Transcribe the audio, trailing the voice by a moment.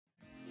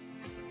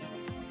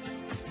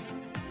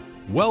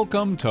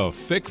Welcome to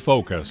FIC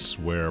Focus,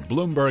 where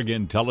Bloomberg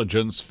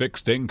Intelligence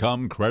fixed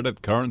income,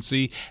 credit,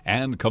 currency,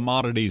 and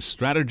commodities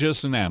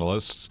strategists and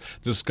analysts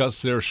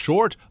discuss their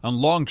short and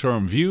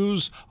long-term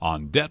views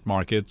on debt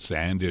markets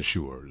and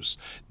issuers.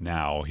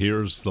 Now,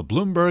 here's the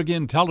Bloomberg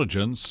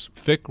Intelligence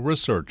FIC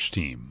research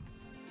team.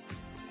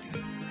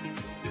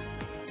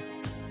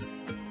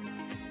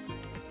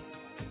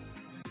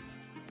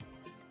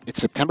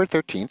 It's September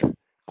 13th,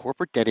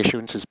 corporate debt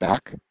issuance is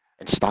back,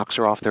 and stocks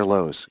are off their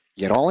lows,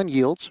 yet all-in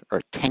yields are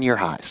at 10-year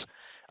highs.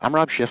 I'm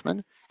Rob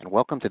Schiffman, and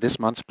welcome to this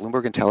month's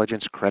Bloomberg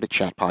Intelligence Credit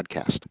Chat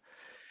podcast.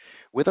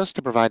 With us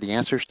to provide the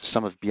answers to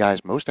some of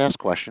BI's most asked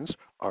questions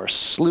are a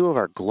slew of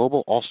our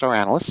global all-star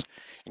analysts,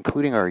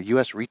 including our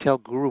U.S. retail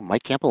guru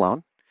Mike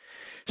Campolone,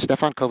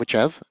 Stefan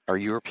Kovachev, our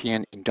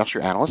European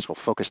industrial analyst, will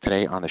focus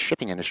today on the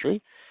shipping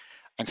industry,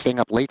 and staying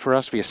up late for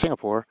us via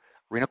Singapore,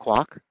 Rina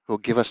Kwok, who will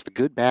give us the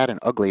good, bad, and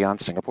ugly on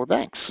Singapore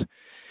banks.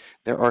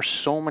 There are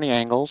so many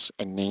angles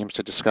and names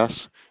to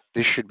discuss.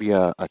 This should be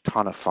a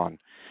ton of fun.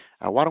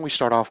 Why don't we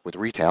start off with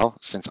retail,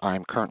 since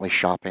I'm currently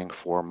shopping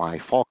for my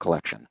fall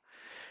collection.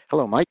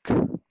 Hello, Mike.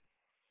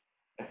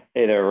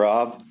 Hey there,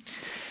 Rob.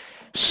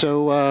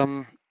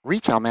 So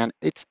retail, man,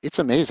 it's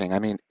amazing. I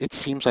mean, it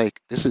seems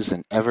like this is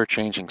an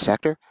ever-changing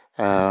sector.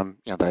 The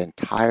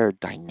entire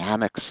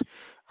dynamics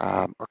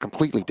are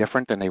completely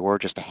different than they were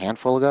just a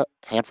handful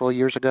of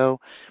years ago.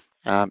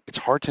 It's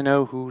hard to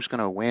know who's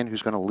going to win,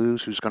 who's going to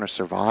lose, who's going to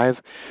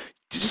survive.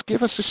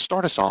 Just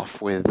start us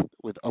off with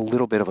a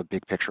little bit of a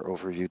big picture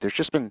overview. There's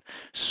just been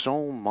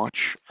so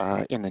much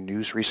in the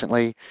news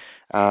recently.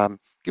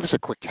 Give us a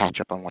quick catch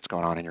up on what's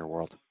going on in your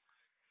world.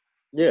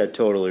 Yeah,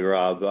 totally,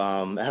 Rob.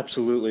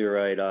 Absolutely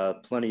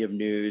right. Plenty of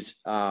news.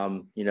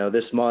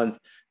 This month,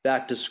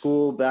 back to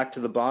school, back to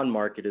the bond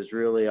market is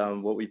really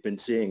what we've been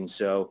seeing.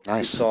 So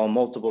Nice. We saw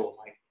multiple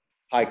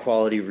high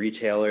quality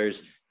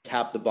retailers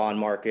tap the bond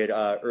market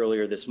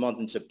earlier this month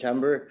in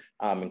September,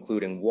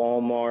 including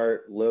Walmart,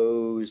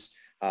 Lowe's,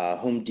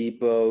 Home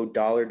Depot,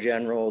 Dollar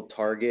General,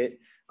 Target.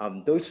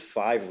 Those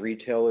five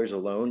retailers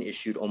alone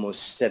issued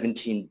almost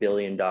 $17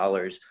 billion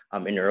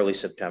in early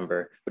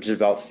September, which is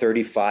about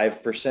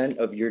 35%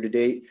 of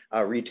year-to-date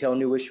retail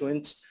new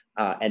issuance,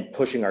 and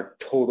pushing our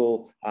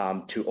total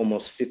to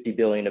almost $50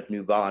 billion of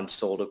new bonds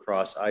sold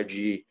across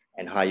IG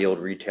and high-yield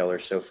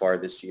retailers so far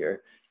this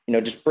year.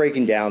 Just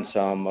breaking down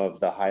some of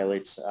the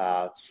highlights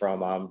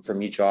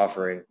from each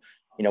offering.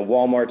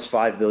 Walmart's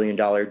 $5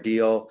 billion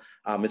deal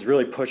is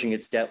really pushing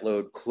its debt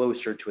load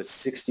closer to a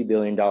 $60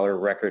 billion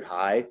record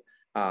high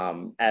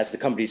as the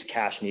company's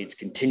cash needs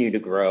continue to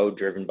grow,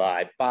 driven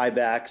by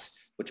buybacks,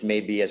 which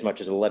may be as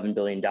much as $11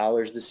 billion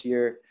this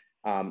year,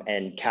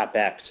 and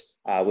CapEx,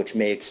 which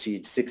may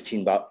exceed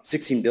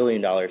 $16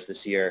 billion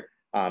this year,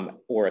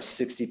 or a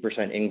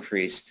 60%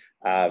 increase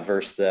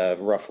versus the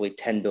roughly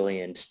 $10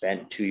 billion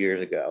spent 2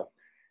 years ago.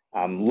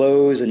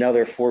 Lowe's,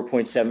 another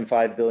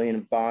 $4.75 billion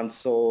of bonds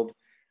sold.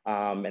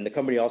 And the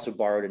company also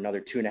borrowed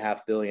another $2.5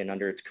 billion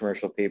under its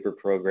commercial paper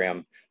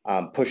program,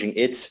 pushing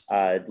its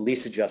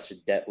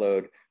lease-adjusted debt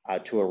load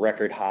to a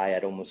record high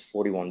at almost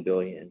 $41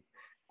 billion,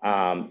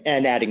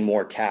 and adding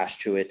more cash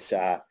to its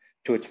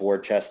war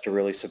chest to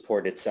really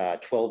support its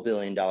 $12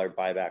 billion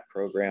buyback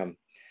program.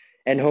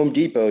 And Home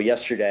Depot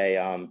yesterday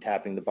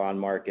tapping the bond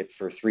market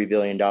for $3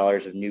 billion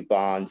of new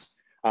bonds,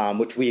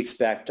 which we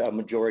expect a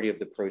majority of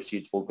the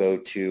proceeds will go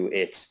to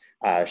its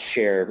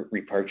share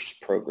repurchase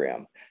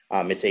program.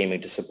 It's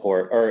aiming to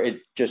support, or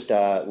it just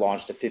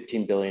launched a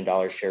 $15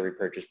 billion share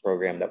repurchase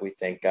program that we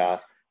think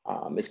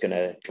is going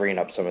to drain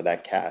up some of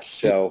that cash.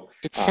 So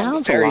it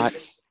sounds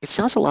It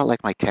sounds a lot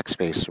like my tech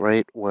space,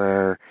 right?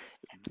 Where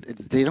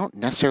they don't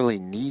necessarily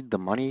need the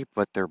money,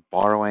 but they're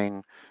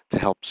borrowing to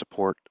help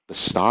support the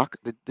stock.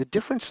 The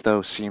difference,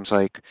 though, seems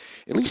like,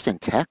 at least in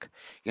tech,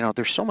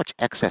 there's so much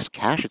excess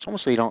cash. It's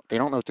almost they don't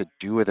know what to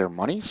do with their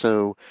money,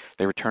 so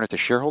they return it to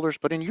shareholders.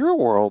 But in your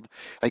world,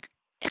 like,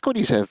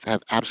 equities have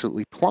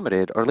absolutely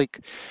plummeted. Or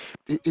like,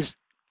 is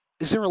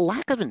there a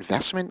lack of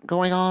investment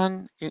going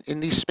on in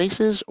these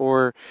spaces,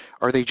 or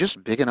are they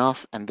just big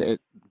enough and the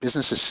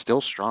business is still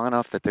strong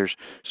enough that there's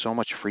so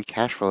much free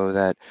cash flow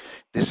that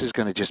this is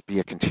going to just be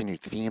a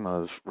continued theme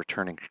of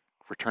returning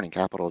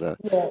capital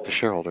to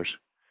shareholders?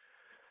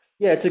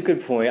 Yeah, it's a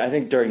good point. I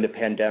think during the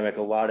pandemic,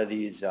 a lot of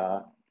these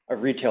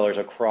retailers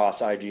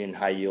across IG and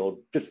high yield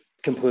just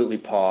completely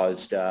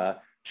paused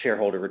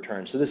shareholder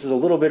returns. So this is a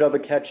little bit of a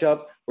catch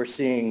up. We're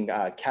seeing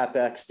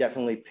CapEx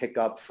definitely pick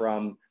up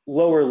from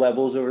lower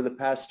levels over the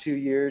past 2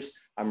 years,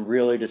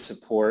 really to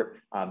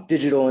support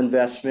digital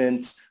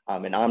investments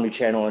and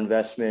omni-channel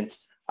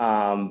investments.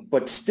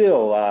 But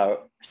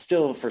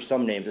still for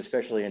some names,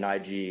 especially in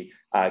IG,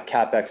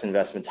 CapEx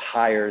investments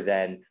higher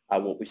than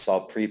what we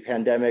saw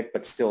pre-pandemic,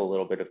 but still a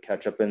little bit of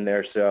catch up in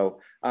there. So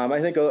I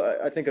think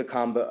a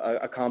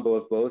combo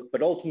of both.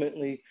 But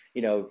ultimately,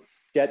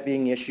 debt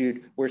being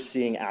issued, we're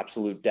seeing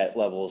absolute debt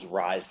levels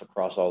rise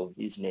across all of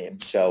these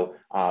names. So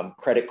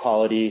credit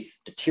quality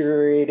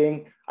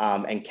deteriorating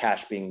and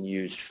cash being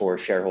used for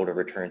shareholder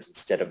returns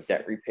instead of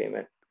debt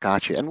repayment.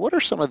 Gotcha. And what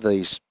are some of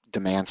these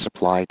demand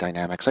supply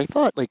dynamics. I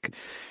thought like,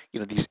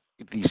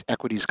 these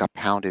equities got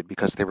pounded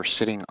because they were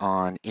sitting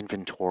on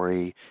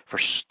inventory for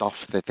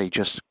stuff that they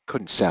just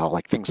couldn't sell,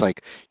 like things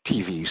like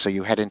TV. So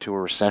you head into a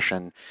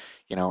recession,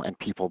 and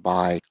people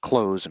buy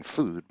clothes and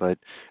food, but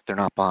they're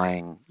not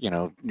buying,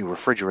 new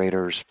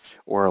refrigerators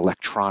or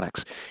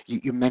electronics.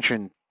 You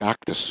mentioned back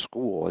to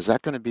school. Is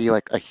that going to be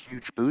like a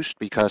huge boost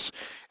because,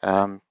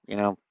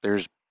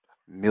 there's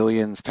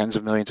millions, tens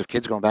of millions of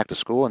kids going back to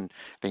school, and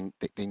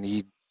they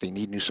need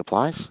new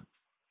supplies?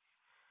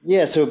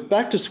 Yeah, so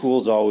back to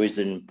school is always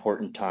an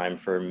important time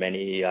for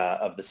many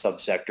of the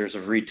subsectors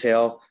of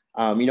retail.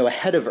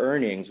 Ahead of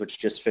earnings, which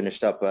just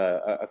finished up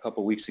a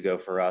couple weeks ago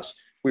for us,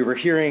 we were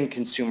hearing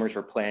consumers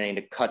were planning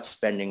to cut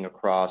spending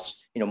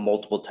across,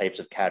 multiple types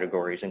of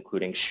categories,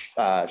 including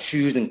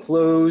shoes and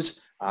clothes,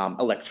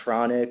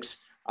 electronics,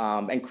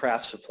 and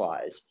craft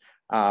supplies.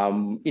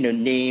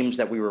 Names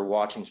that we were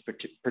watching,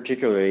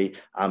 particularly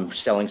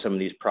selling some of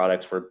these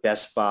products were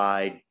Best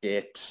Buy,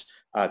 Dick's,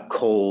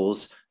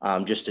 Kohl's,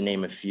 just to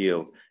name a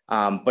few.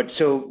 But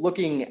so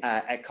looking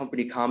at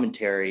company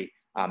commentary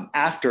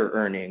after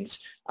earnings,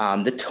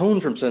 the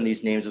tone from some of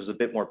these names was a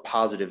bit more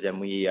positive than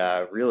we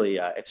really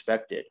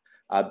expected.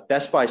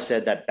 Best Buy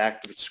said that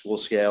back to school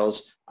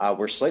sales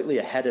were slightly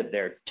ahead of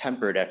their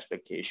tempered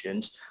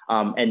expectations.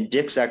 And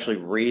Dick's actually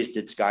raised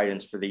its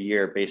guidance for the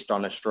year based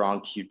on a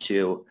strong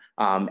Q2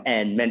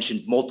 and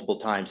mentioned multiple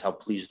times how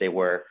pleased they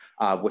were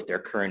with their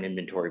current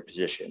inventory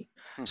position.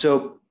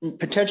 So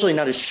potentially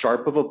not as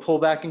sharp of a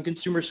pullback in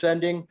consumer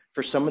spending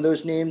for some of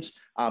those names,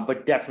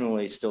 but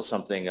definitely still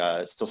something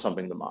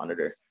to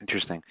monitor.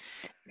 Interesting.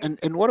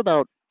 And what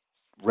about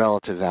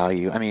relative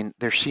value? I mean,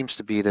 there seems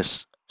to be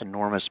this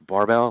enormous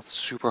barbell,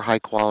 super high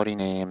quality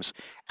names,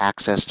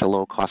 access to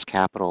low cost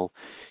capital,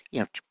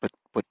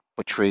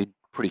 but trade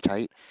pretty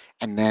tight,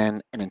 and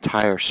then an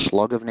entire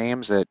slug of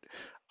names that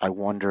I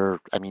wonder,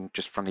 I mean,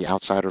 just from the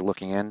outsider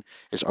looking in,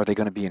 are they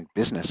going to be in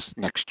business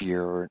next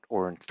year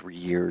or in 3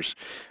 years?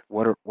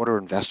 What are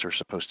investors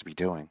supposed to be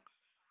doing?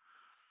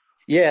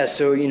 Yeah,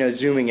 so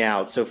zooming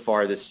out so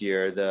far this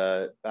year,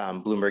 the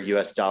Bloomberg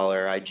US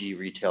Dollar IG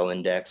Retail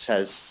Index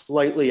has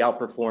slightly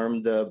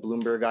outperformed the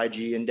Bloomberg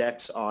IG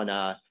Index on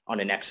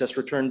an excess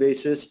return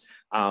basis,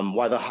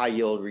 while the High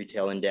Yield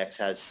Retail Index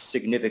has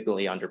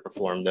significantly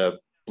underperformed the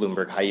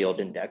Bloomberg High Yield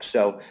Index.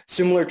 So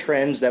similar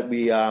trends that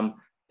we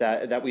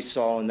that we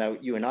saw and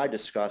that you and I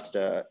discussed,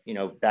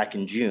 back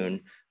in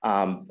June.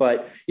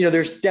 But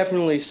there's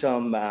definitely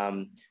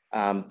some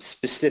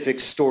specific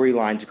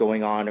storylines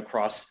going on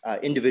across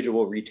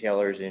individual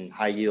retailers in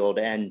high yield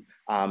and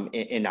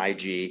in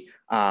IG.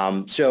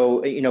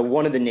 So,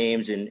 one of the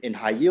names in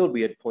high yield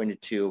we had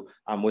pointed to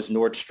was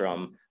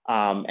Nordstrom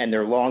and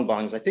their long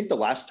bonds. I think the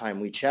last time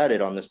we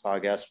chatted on this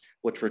podcast,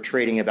 which were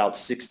trading about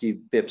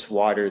 60 bips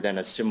wider than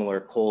a similar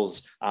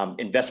Kohl's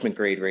investment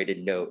grade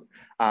rated note.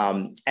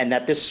 And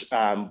that this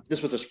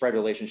was a spread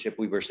relationship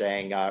we were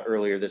saying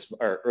earlier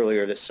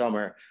this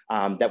summer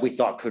that we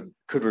thought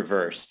could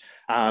reverse.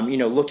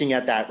 Looking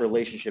at that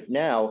relationship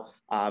now,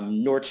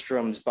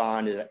 Nordstrom's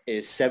bond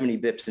is 70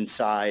 bips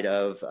inside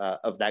of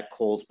that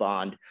Kohl's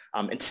bond,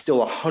 and still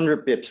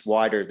 100 bips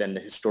wider than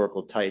the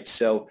historical tights.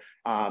 So,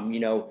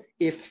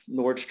 if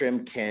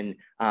Nordstrom can,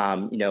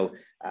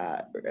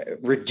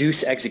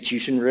 reduce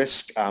execution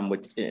risk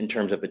in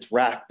terms of its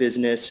rack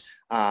business,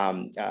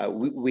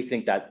 we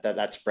think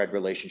that spread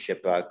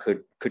relationship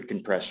could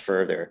compress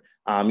further.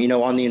 On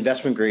the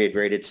investment grade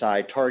rated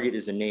side, Target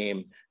is a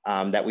name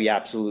that we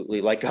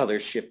absolutely, like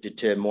others, shifted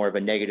to more of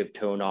a negative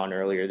tone on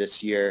earlier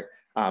this year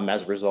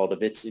as a result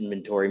of its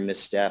inventory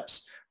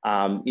missteps.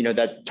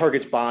 That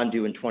Target's bond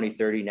due in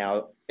 2030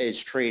 now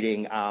is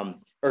trading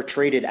or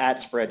traded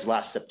at spreads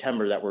last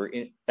September that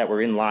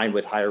were in line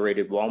with higher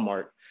rated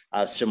Walmart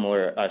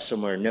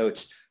similar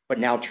notes, but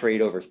now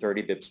trade over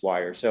 30 bips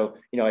wider. So,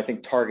 I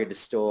think Target is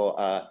still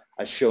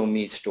a show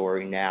me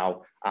story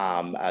now,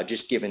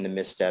 just given the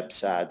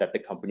missteps that the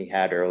company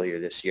had earlier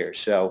this year.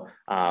 So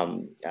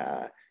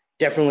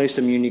definitely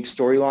some unique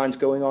storylines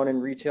going on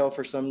in retail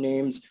for some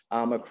names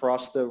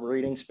across the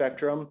rating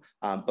spectrum.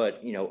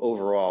 But,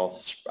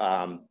 overall,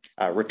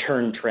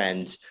 return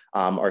trends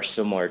are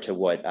similar to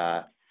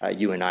what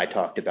you and I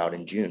talked about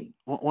in June.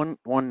 One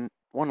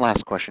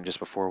last question just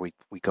before we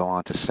go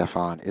on to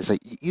Stefan is that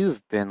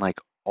you've been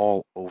like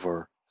all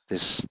over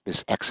this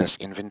excess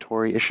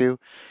inventory issue,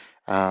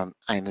 and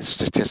the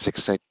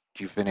statistics that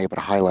you've been able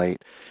to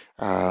highlight,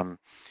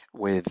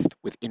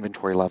 with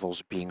inventory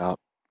levels being up,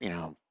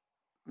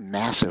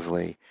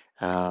 massively.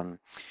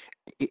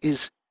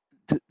 Is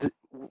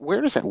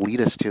where does that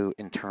lead us to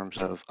in terms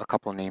of a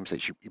couple of names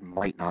that you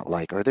might not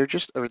like? Are there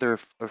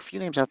a few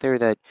names out there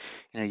that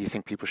you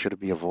think people should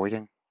be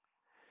avoiding?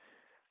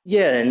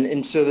 Yeah,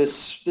 and so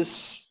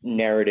this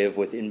narrative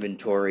with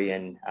inventory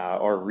and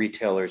our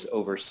retailers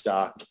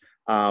overstocked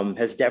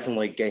has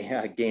definitely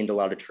gained a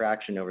lot of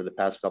traction over the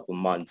past couple of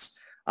months.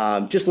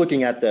 Just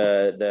looking at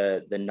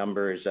the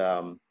numbers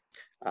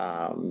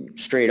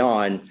straight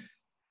on,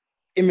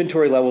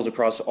 inventory levels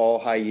across all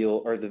high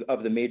yield or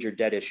of the major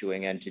debt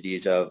issuing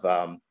entities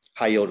of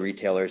high yield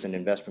retailers and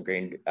investment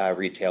grade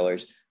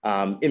retailers.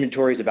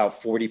 Inventory is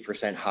about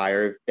 40%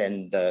 higher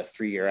than the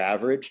 3-year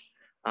average.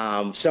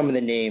 Some of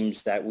the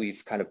names that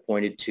we've kind of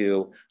pointed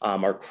to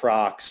are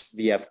Crocs,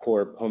 VF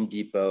Corp, Home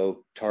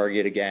Depot,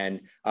 Target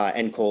again,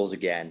 and Kohl's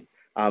again.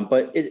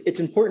 But it's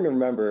important to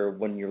remember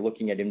when you're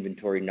looking at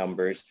inventory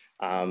numbers,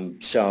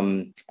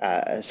 some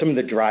of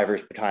the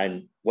drivers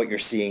behind what you're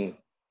seeing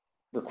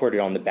recorded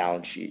on the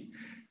balance sheet.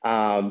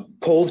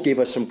 Kohl's gave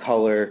us some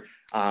color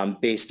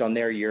based on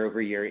their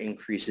year-over-year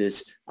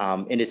increases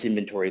in its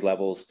inventory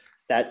levels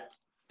that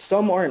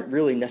some aren't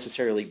really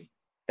necessarily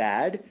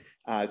bad.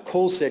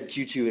 Kohl's said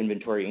Q2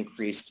 inventory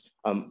increased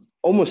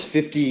almost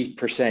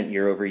 50%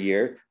 year over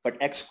year, but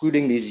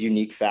excluding these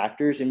unique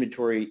factors,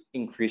 inventory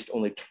increased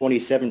only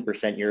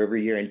 27% year over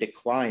year and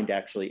declined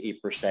actually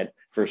 8%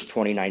 versus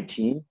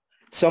 2019.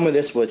 Some of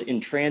this was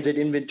in transit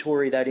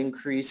inventory that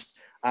increased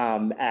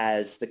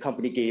as the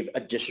company gave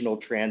additional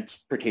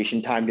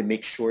transportation time to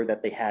make sure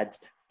that they had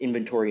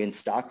inventory in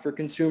stock for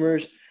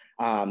consumers.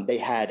 They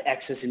had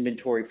excess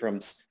inventory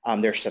from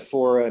their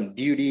Sephora and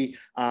beauty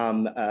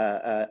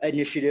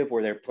initiative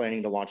where they're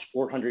planning to launch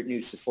 400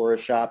 new Sephora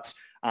shops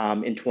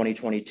in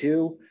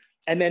 2022.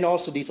 And then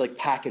also these like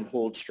pack and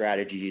hold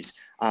strategies,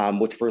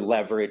 which were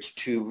leveraged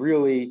to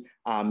really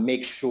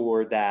make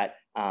sure that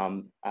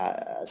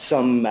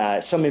some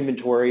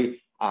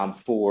inventory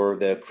for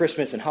the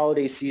Christmas and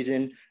holiday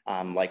season,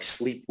 like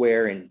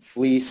sleepwear and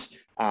fleece,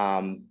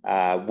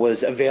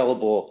 was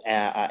available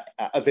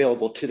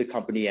to the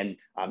company and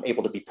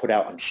able to be put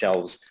out on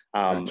shelves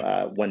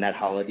when that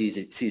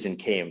holiday season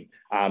came.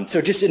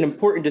 So just an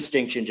important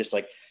distinction, just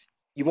like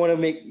you want to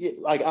make,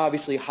 like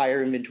obviously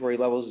higher inventory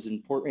levels is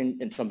important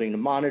and something to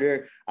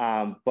monitor,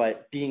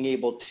 but being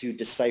able to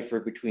decipher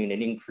between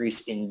an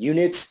increase in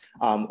units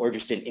or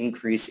just an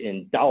increase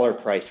in dollar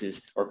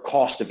prices or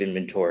cost of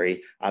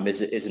inventory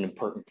is an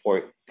important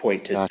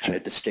point to kind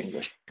of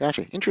distinguish.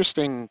 Gotcha.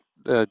 Interesting.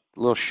 A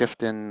little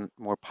shift in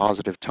more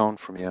positive tone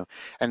from you.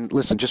 And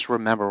listen, just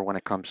remember when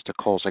it comes to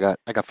Kohl's, I got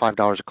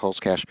 $5 of Kohl's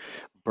Cash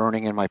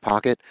burning in my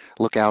pocket.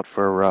 Look out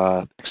for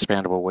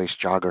expandable waist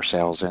jogger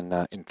sales in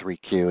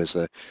 3Q as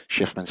the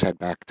Schiffmans head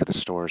back to the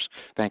stores.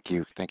 Thank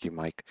you,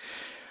 Mike.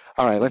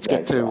 All right, let's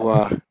get to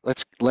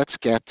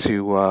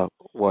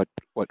what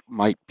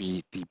might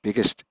be the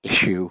biggest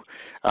issue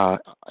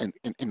in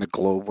the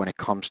globe when it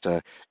comes to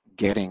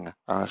getting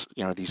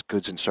these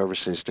goods and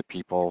services to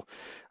people.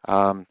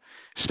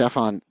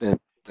 Stefan, the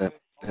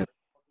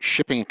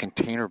shipping and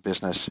container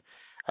business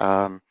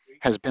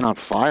has been on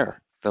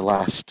fire the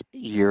last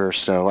year or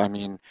so. I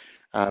mean,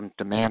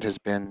 demand has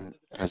been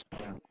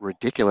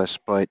ridiculous.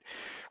 But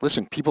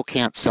listen, people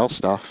can't sell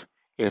stuff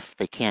if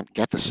they can't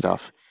get the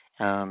stuff.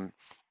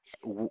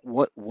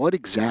 What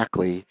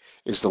exactly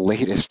is the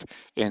latest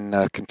in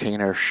the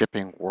container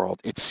shipping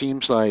world? It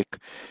seems like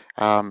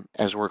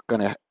as we're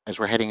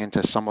heading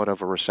into somewhat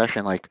of a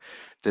recession, like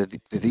do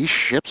these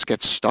ships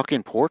get stuck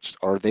in ports?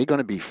 Are they going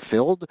to be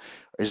filled?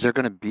 Is there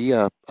going to be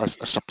a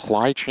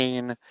supply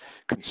chain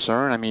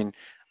concern? I mean,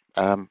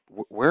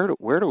 where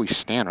do we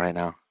stand right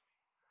now?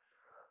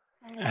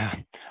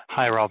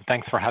 Hi, Rob.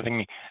 Thanks for having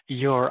me.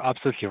 You're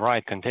absolutely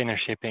right. Container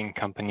shipping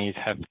companies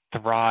have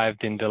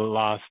thrived in the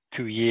last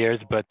 2 years,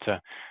 but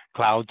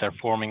clouds are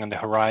forming on the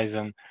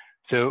horizon.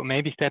 So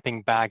maybe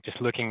stepping back,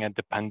 just looking at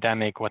the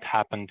pandemic, what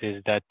happened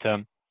is that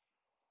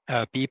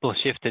people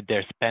shifted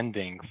their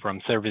spending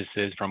from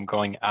services, from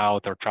going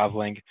out or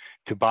traveling,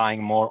 to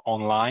buying more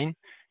online,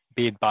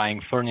 be it buying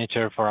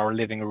furniture for our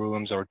living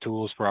rooms or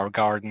tools for our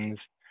gardens.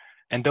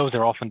 And those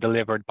are often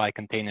delivered by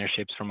container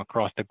ships from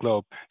across the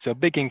globe. So a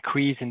big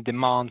increase in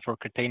demand for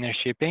container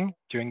shipping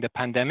during the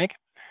pandemic.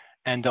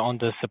 And on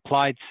the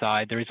supply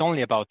side, there is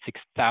only about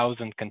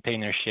 6,000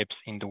 container ships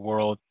in the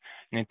world,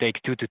 and it takes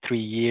 2 to 3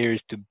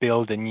 years to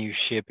build a new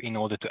ship in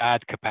order to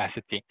add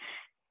capacity.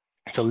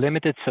 So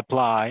limited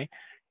supply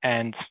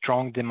and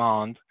strong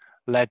demand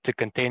led to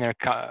container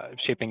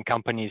shipping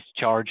companies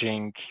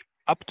charging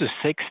up to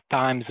 6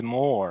 times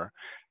more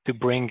to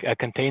bring a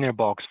container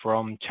box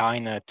from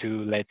China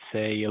to, let's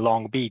say,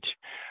 Long Beach.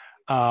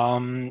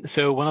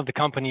 So one of the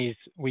companies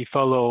we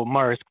follow,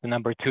 Maersk, the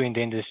number 2 in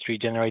the industry,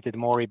 generated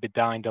more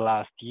EBITDA in the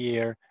last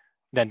year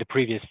than the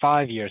previous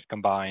 5 years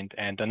combined.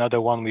 And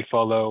another one we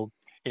follow,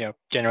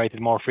 generated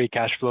more free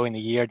cash flow in a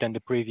year than the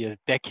previous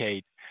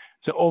decade.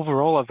 So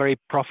overall, a very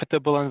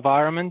profitable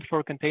environment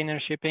for container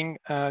shipping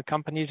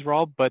companies,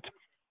 Rob. But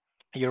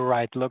you're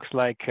right, looks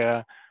like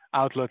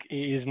outlook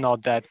is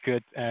not that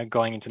good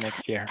going into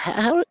next year.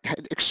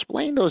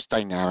 Explain those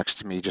dynamics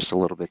to me just a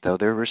little bit, though.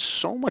 There was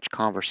so much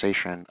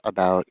conversation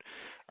about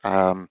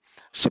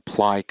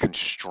supply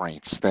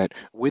constraints that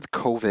with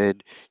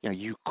COVID,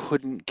 you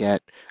couldn't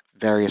get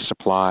various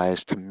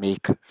supplies to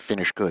make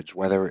finished goods,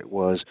 whether it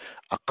was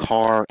a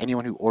car.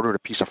 Anyone who ordered a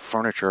piece of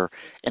furniture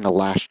in the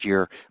last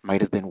year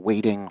might have been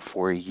waiting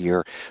for a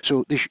year.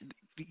 So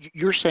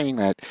you're saying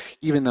that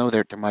even though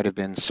there might have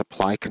been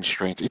supply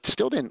constraints, it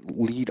still didn't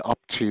lead up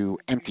to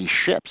empty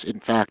ships. In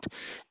fact,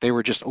 they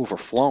were just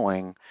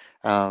overflowing.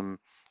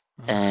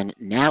 And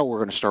now we're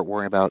going to start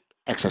worrying about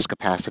excess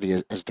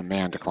capacity as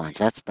demand declines.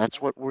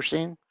 That's what we're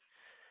seeing.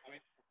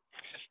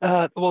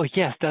 Well,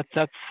 yes,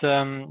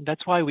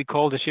 that's why we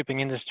call the shipping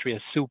industry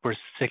a super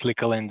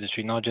cyclical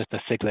industry, not just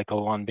a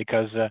cyclical one,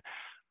 because it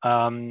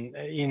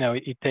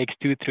takes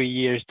 2-3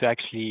 years to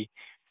actually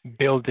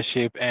build the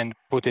ship and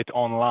put it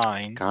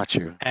online. Got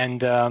you.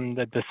 And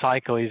the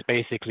cycle is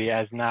basically,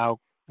 as now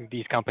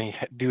these companies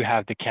do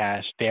have the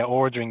cash, they're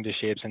ordering the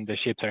ships and the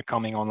ships are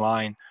coming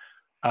online.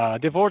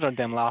 They've ordered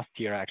them last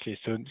year, actually,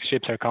 so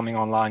ships are coming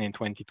online in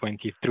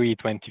 2023,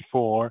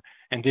 24,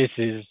 and this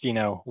is,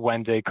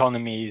 when the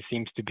economy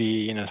seems to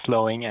be,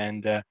 slowing,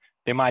 and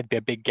there might be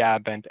a big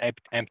gap and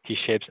empty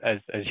ships,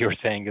 as you're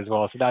saying as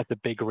well. So that's a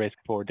big risk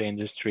for the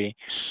industry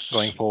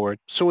going forward.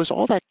 So is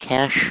all that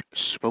cash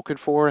spoken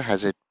for?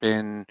 Has it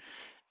been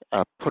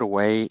put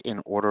away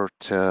in order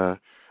to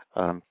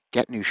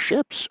get new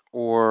ships,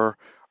 or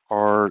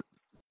are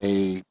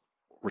they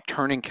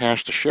returning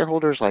cash to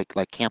shareholders, like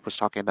Camp was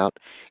talking about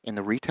in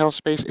the retail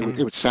space? It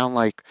would sound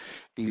like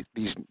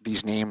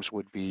these names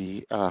would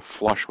be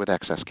flush with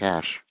excess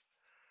cash.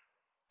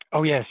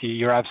 Oh yes,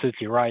 you're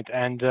absolutely right.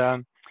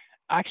 And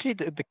actually,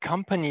 the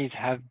companies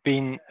have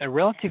been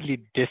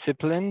relatively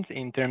disciplined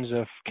in terms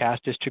of cash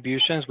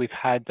distributions. We've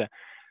had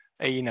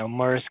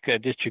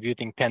Maersk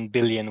distributing 10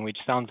 billion,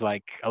 which sounds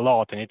like a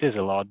lot, and it is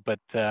a lot, but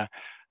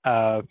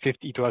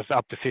it was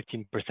up to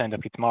 15%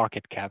 of its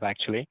market cap,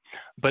 actually.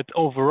 But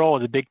overall,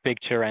 the big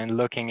picture, and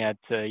looking at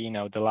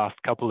the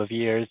last couple of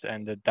years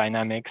and the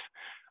dynamics,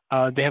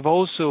 they have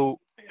also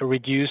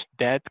reduced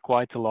debt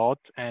quite a lot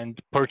and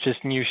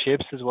purchased new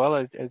ships as well,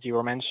 as you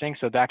were mentioning.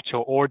 So the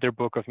actual order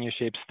book of new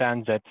ships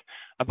stands at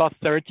about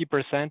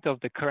 30% of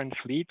the current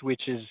fleet,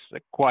 which is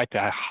quite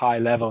a high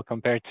level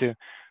compared to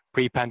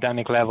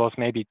pre-pandemic levels,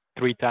 maybe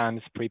 3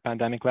 times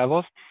pre-pandemic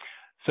levels.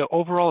 So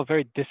overall, a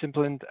very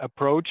disciplined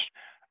approach.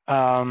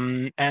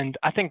 And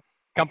I think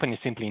companies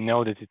simply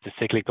know that it's a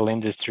cyclical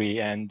industry,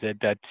 and that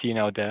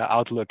the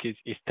outlook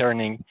is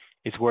turning,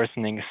 is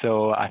worsening.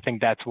 So I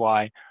think that's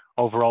why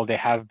overall they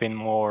have been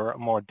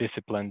more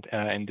disciplined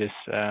in this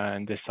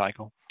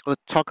cycle.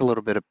 Let's talk a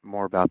little bit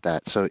more about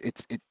that. So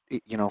it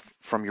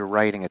from your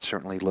writing, it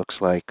certainly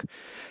looks like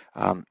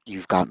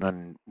you've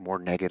gotten more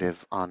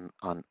negative on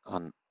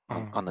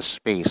the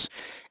space.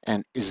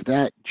 And is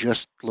that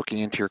just looking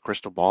into your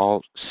crystal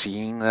ball,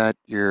 seeing that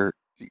you're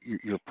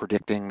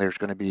predicting there's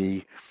going to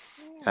be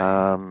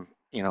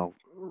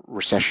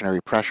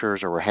recessionary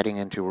pressures, or we're heading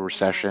into a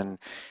recession,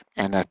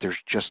 and that there's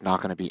just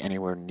not going to be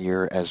anywhere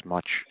near as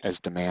much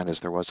as demand as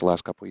there was the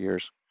last couple of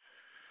years?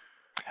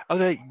 Oh,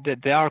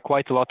 there are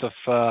quite a lot of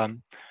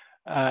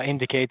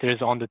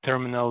indicators on the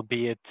terminal,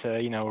 be it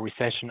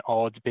recession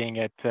odds being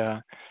at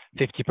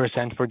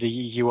 50% for the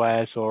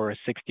US, or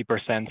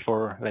 60%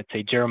 for, let's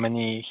say,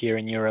 Germany here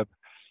in Europe,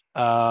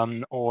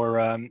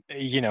 or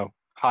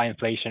high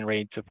inflation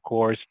rates, of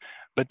course,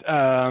 but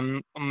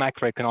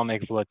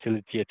macroeconomic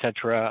volatility,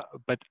 etc.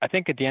 But I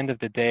think at the end of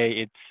the day,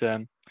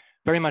 it's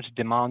very much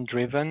demand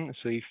driven.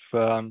 So if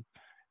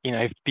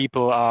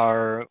people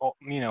are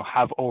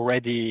have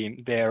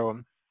already their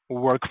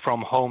work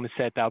from home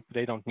set up,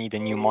 they don't need a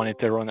new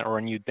monitor or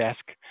a new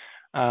desk,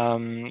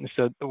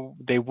 so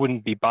they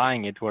wouldn't be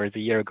buying it, whereas a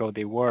year ago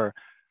they were.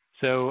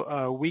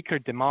 So weaker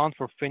demand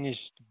for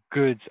finished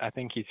goods, I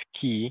think, is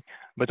key,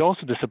 but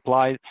also the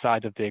supply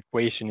side of the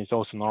equation is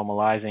also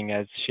normalizing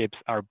as ships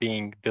are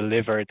being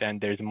delivered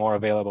and there's more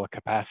available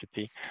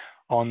capacity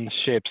on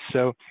ships.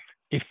 So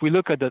if we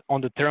look at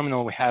on the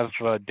terminal, we have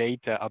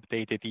data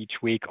updated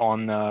each week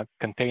on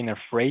container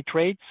freight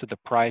rates, so the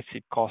price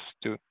it costs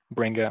to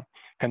bring a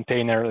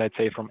container, let's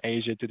say, from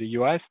Asia to the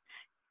US,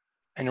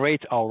 and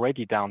rates are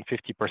already down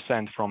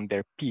 50% from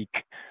their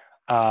peak.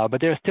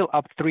 But they're still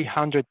up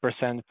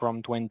 300%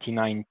 from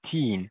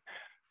 2019.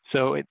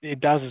 So it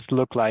does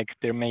look like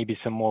there may be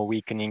some more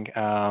weakening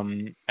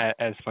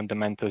as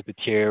fundamentals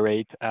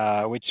deteriorate,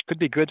 which could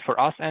be good for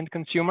us and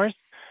consumers,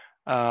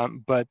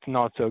 but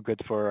not so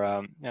good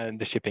for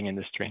the shipping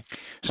industry.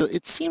 So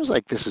it seems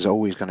like this is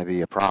always going to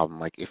be a problem.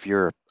 Like if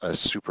you're a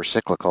super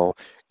cyclical,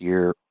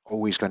 you're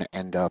always going to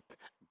end up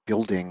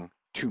building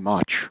too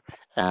much,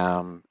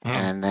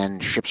 and then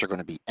ships are going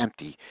to be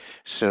empty.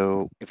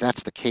 So if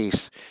that's the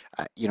case,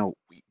 do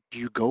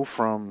you go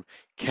from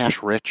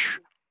cash rich,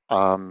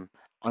 a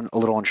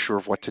little unsure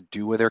of what to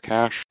do with their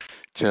cash,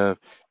 to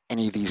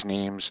any of these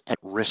names at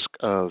risk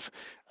of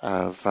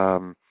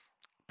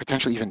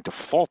potentially even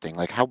defaulting?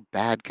 Like, how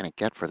bad can it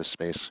get for the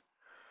space?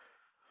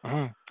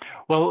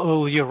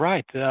 Well, you're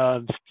right.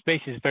 The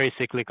space is very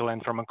cyclical,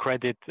 and from a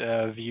credit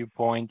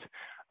viewpoint,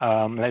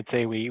 let's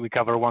say we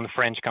cover one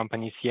French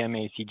company,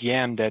 CMA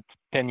CGM, that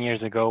 10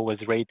 years ago was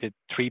rated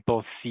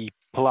CCC+,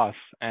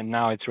 and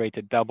now it's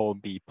rated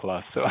BB+.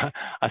 So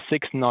a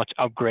 6-notch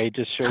upgrade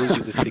just shows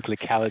you the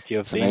cyclicality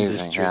of the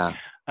industry. Yeah.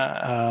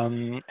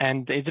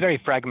 And it's a very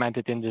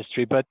fragmented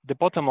industry, but the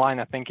bottom line,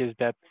 I think, is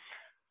that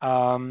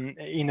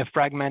in a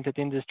fragmented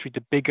industry,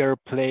 the bigger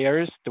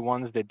players, the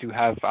ones that do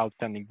have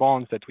outstanding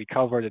bonds that we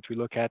cover, that we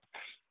look at,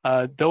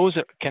 those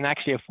can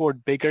actually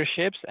afford bigger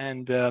ships,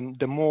 and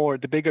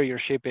the bigger your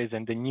ship is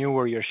and the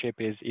newer your ship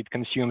is, it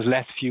consumes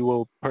less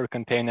fuel per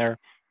container.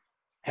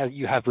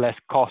 You have less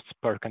costs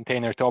per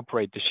container to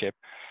operate the ship.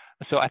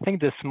 So I think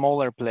the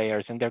smaller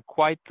players, and there are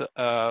quite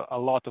a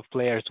lot of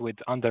players with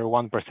under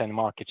 1%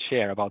 market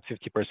share, about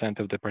 50%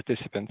 of the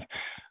participants.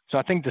 So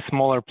I think the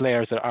smaller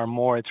players are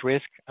more at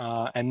risk,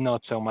 and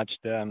not so much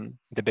the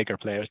bigger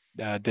players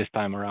this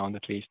time around,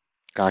 at least.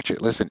 Gotcha.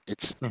 Listen,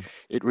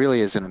 it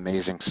really is an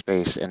amazing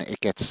space, and it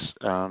gets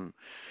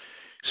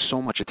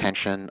so much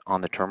attention on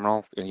the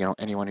terminal.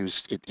 Anyone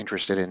who's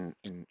interested in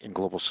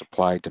global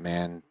supply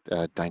demand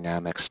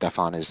dynamics,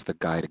 Stefan is the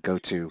guy to go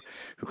to,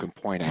 who can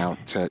point out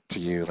to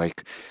you,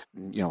 like,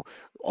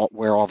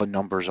 where all the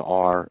numbers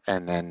are,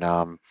 and then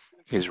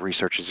his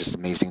research is just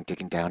amazing,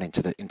 digging down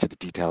into the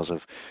details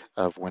of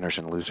winners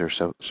and losers.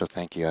 So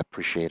thank you, I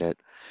appreciate it.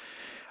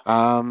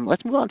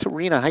 Let's move on to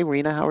Rena. Hi,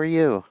 Rena, how are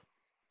you?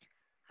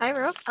 Hi,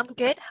 Rob. I'm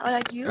good. How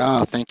are you?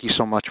 Oh, thank you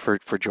so much for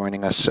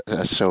joining us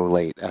so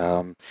late.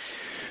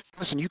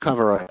 Listen, you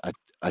cover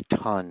a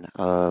ton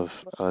of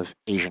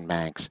Asian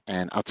banks,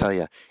 and I'll tell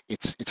you,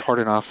 it's hard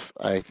enough,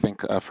 I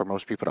think, for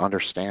most people to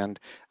understand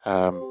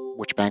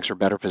which banks are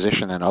better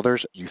positioned than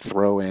others. You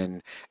throw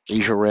in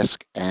Asia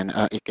risk, and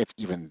it gets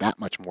even that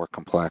much more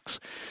complex.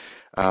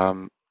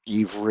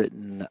 You've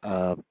written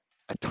a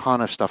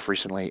ton of stuff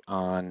recently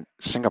on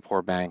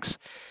Singapore banks,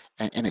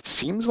 and it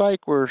seems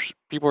like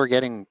people are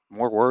getting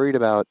more worried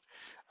about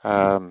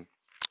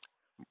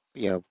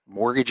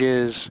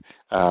mortgages,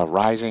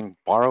 rising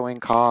borrowing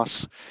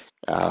costs.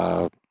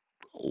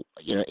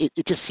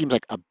 It just seems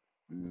like a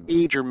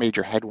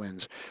major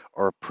headwinds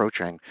are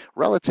approaching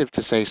relative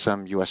to, say,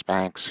 some U.S.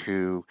 banks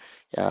who,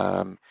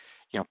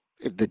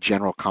 the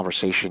general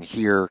conversation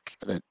here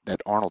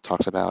that Arnold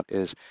talks about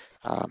is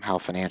how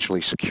financially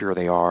secure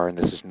they are, and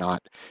this is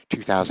not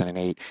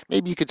 2008.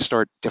 Maybe you could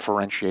start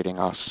differentiating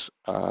us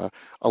a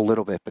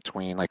little bit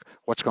between, like,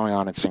 what's going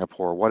on in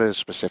Singapore, what are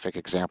specific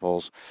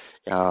examples,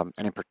 and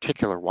in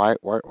particular, why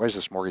is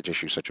this mortgage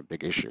issue such a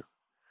big issue?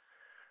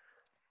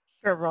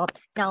 Sure, Rob.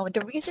 Now,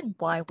 the reason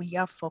why we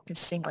are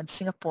focusing on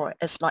Singapore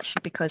is largely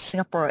because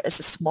Singapore is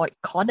a small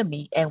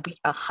economy and we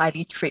are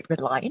highly trade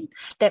reliant.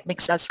 That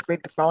makes us very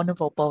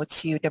vulnerable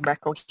to the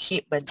macro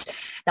headwinds.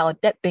 Now,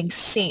 that being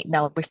said,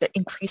 now with the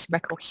increased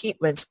macro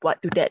headwinds,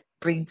 what do that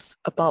bring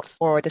about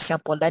for the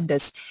Singapore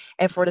lenders?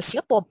 And for the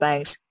Singapore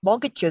banks,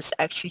 mortgages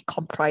actually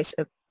comprise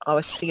I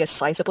would say a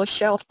sizable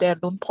share of their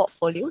loan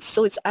portfolio.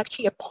 So it's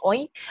actually a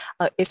point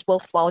it's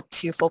worthwhile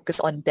to focus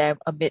on them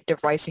amid the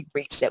rising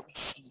rates that we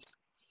see.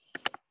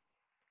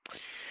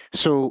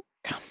 So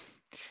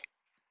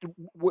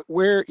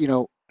where,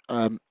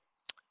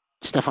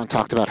 Stefan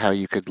talked about how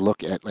you could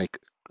look at, like,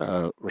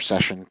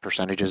 recession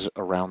percentages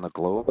around the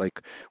globe.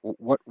 Like,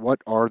 what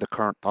are the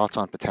current thoughts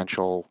on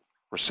potential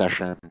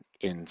recession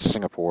in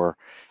Singapore,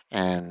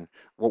 and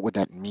what would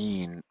that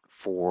mean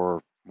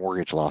for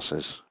mortgage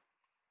losses?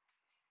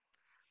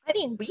 I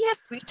mean, we have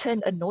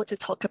written a note to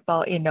talk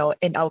about, in our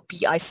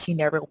BI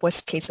scenario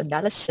worst case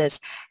analysis,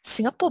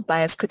 Singapore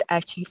banks could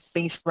actually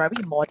face very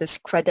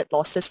modest credit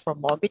losses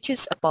from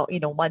mortgages, about,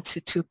 1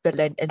 to 2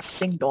 billion in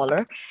Sing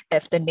dollar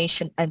if the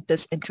nation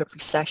enters into a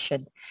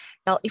recession.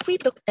 Now, if we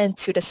look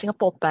into the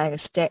Singapore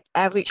banks, their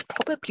average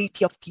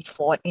probability of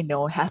default,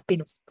 have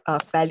been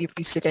fairly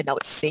resilient, I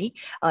would say.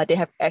 They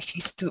have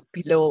actually stood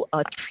below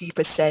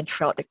 3%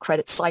 throughout the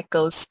credit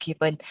cycles,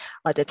 given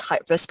the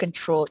tight risk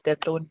control, the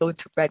loan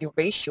to value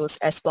ratios,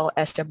 as well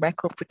as the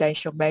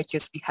macroprudential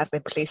measures we have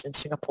in place in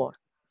Singapore.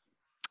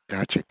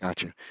 Gotcha.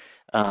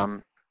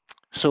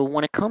 So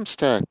when it comes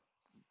to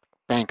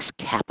banks'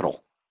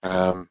 capital,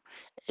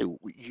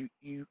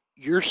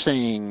 you're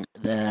saying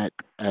that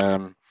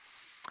the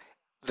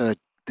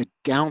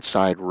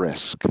downside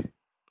risk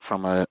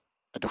from a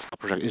default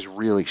perspective is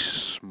really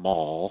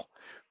small.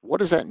 What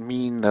does that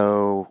mean,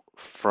 though,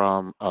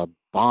 from a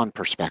bond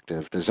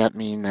perspective? Does that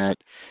mean that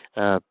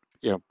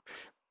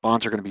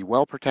bonds are going to be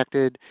well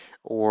protected,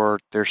 or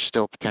there's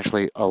still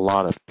potentially a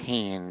lot of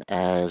pain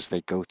as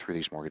they go through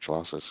these mortgage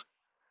losses?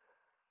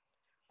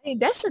 I mean,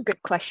 that's a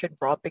good question,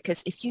 Rob,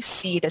 because if you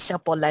see the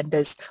Singapore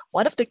lenders,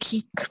 one of the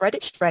key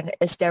credit strength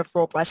is their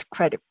robust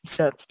credit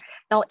reserves.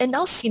 Now, in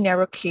our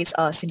scenario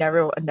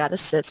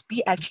analysis,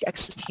 we actually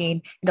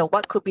ascertain,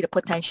 what could be the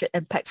potential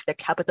impact to the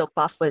capital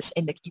buffers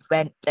in the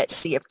event, let's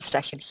say, a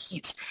recession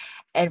hits.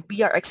 And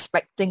we are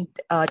expecting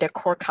their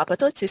core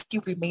capital to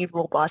still remain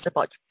robust,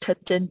 about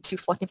 13 to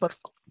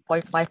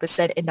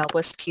 14.5% in our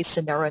worst case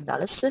scenario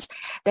analysis.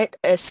 That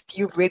is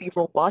still really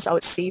robust, I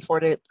would say, for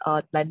the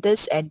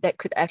lenders, and that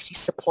could actually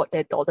support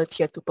their dollar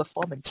tier 2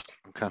 performance.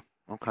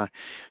 Okay.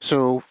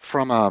 So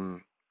from a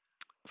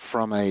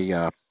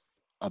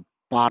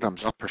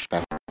bottoms up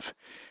perspective,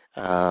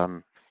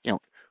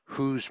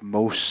 who's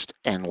most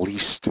and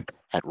least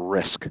at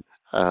risk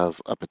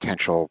of a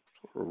potential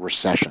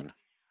recession?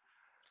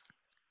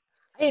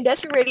 I mean,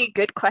 that's a really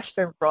good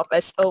question, Rob.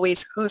 As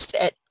always, who's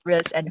at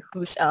risk and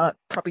who's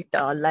probably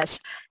less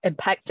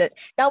impacted.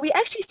 Now, we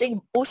actually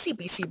think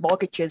OCBC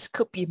mortgages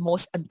could be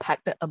most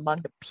impacted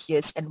among the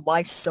peers, and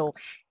why so?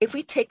 If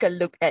we take a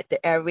look at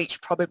the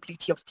average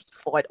probability of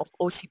default of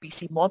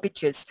OCBC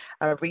mortgages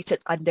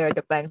rated under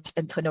the bank's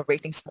internal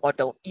ratings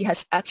model, it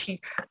has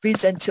actually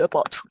risen to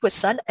about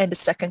 2% in the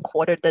second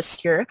quarter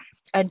this year.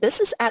 And this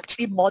is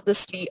actually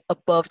modestly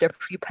above the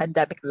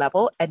pre-pandemic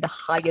level and the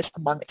highest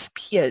among its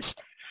peers.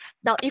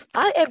 Now, if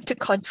I am to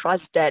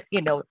contrast that,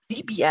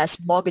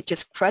 DBS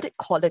mortgages credit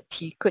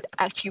quality could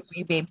actually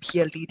remain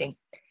peer leading.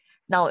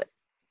 Now,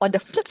 on the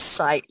flip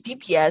side,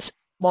 DBS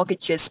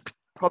mortgages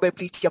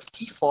probability of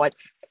default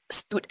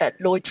stood at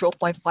low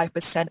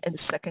 0.5% in the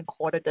second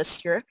quarter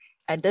this year.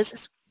 And this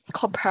is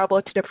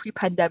comparable to the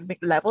pre-pandemic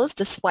levels,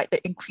 despite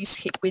the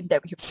increased headwind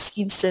that we have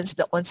seen since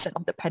the onset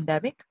of the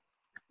pandemic.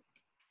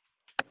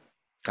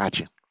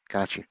 Gotcha.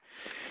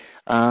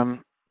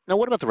 Now,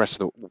 what about the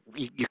rest of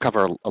you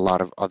cover a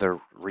lot of other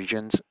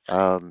regions,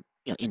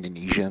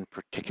 Indonesia in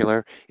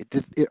particular.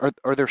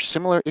 Are there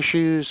similar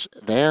issues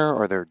there?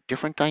 Are there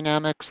different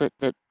dynamics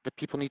that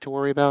people need to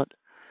worry about?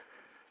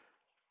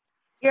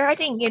 Yeah, I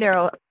think,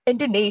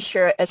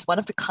 Indonesia is one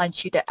of the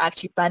countries that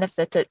actually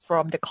benefited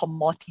from the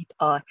commodity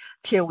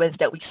tailwinds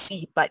that we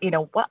see. But,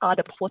 what are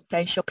the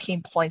potential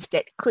pain points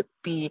that could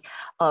be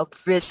a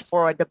risk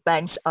for the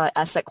bank's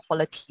asset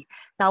quality?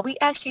 Now, we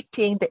actually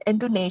think the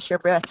Indonesia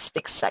real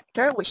estate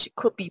sector, which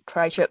could be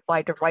pressured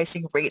by the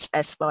rising rates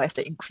as well as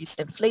the increased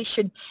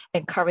inflation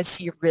and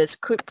currency risk,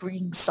 could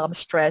bring some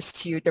stress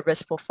to the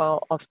risk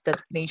profile of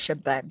the nation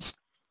banks.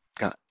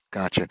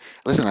 Gotcha.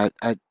 Listen,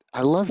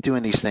 I love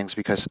doing these things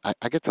because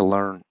I get to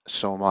learn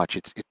so much.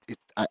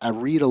 I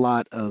read a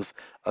lot of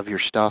your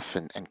stuff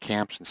and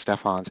Camp's and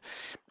Stefan's,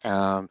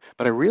 but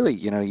I really,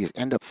 you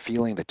end up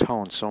feeling the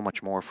tone so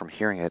much more from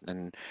hearing it.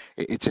 And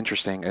it's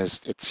interesting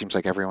as it seems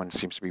like everyone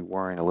seems to be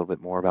worrying a little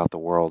bit more about the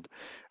world,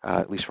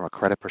 at least from a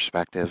credit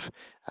perspective.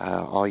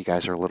 All you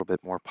guys are a little bit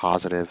more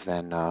positive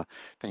than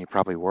you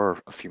probably were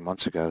a few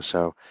months ago.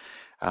 So.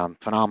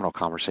 Phenomenal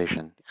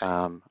conversation.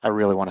 I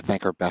really want to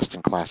thank our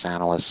best-in-class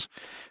analysts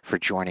for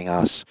joining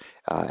us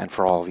and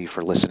for all of you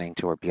for listening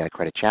to our BI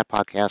Credit Chat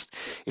podcast.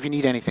 If you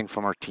need anything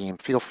from our team,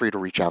 feel free to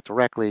reach out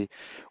directly,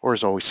 or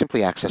as always,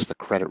 simply access the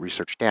credit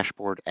research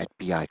dashboard at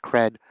BI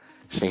Cred.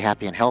 Stay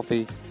happy and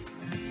healthy,